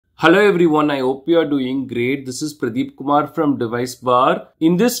Hello everyone, I hope you are doing great. This is Pradeep Kumar from DeviceBAR.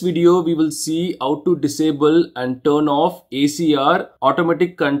 In this video, we will see how to disable and turn off ACR,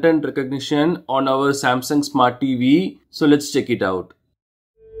 automatic content recognition on our Samsung Smart TV. So let's check it out.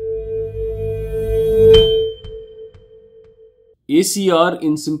 ACR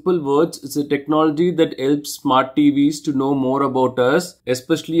in simple words is a technology that helps smart TVs to know more about us,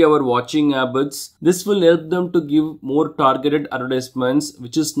 especially our watching habits. This will help them to give more targeted advertisements,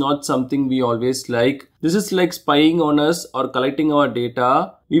 which is not something we always like. This is like spying on us or collecting our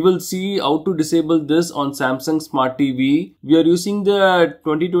data. We will see how to disable this on Samsung Smart TV. We are using the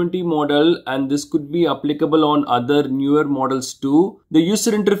 2020 model and this could be applicable on other newer models too. The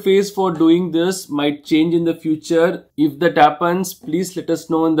user interface for doing this might change in the future. If that happens, please let us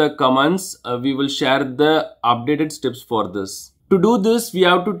know in the comments. We will share the updated steps for this. To do this, we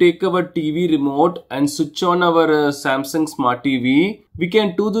have to take our TV remote and switch on our Samsung Smart TV. We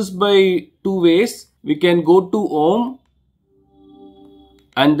can do this by two ways. We can go to Home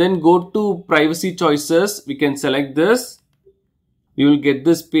and then go to Privacy Choices. We can select this. We will get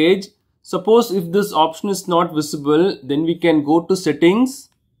this page. Suppose if this option is not visible, then we can go to Settings.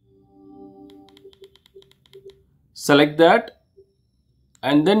 Select that.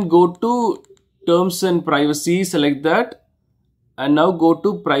 And then go to Terms and Privacy. Select that. And now go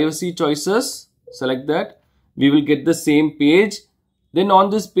to Privacy Choices. Select that. We will get the same page. Then on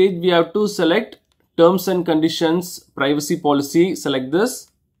this page, we have to select Terms and Conditions, Privacy Policy. Select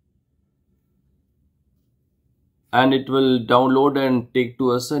this. And it will download and take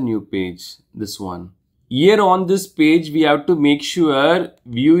to us a new page. This one. Here on this page, we have to make sure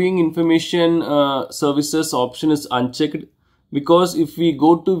Viewing Information Services option is unchecked. Because if we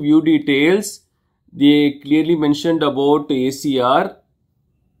go to View Details, they clearly mentioned about ACR.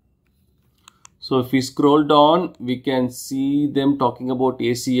 So if we scroll down, we can see them talking about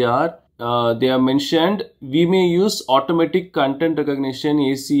ACR. They have mentioned we may use automatic content recognition,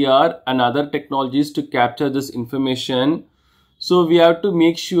 ACR, and other technologies to capture this information. So we have to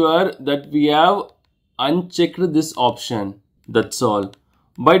make sure that we have unchecked this option. That's all.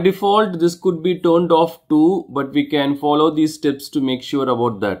 By default, this could be turned off too, but we can follow these steps to make sure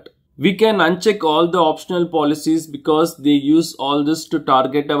about that. We can uncheck all the optional policies because they use all this to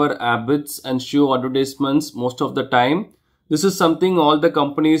target our habits and show advertisements most of the time. This is something all the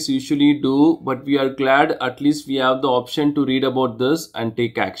companies usually do, but we are glad at least we have the option to read about this and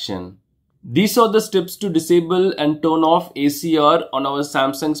take action. These are the steps to disable and turn off ACR on our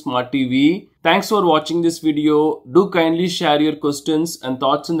Samsung Smart TV. Thanks for watching this video. Do kindly share your questions and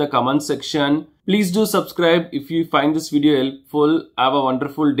thoughts in the comment section. Please do subscribe if you find this video helpful. Have a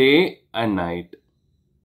wonderful day and night.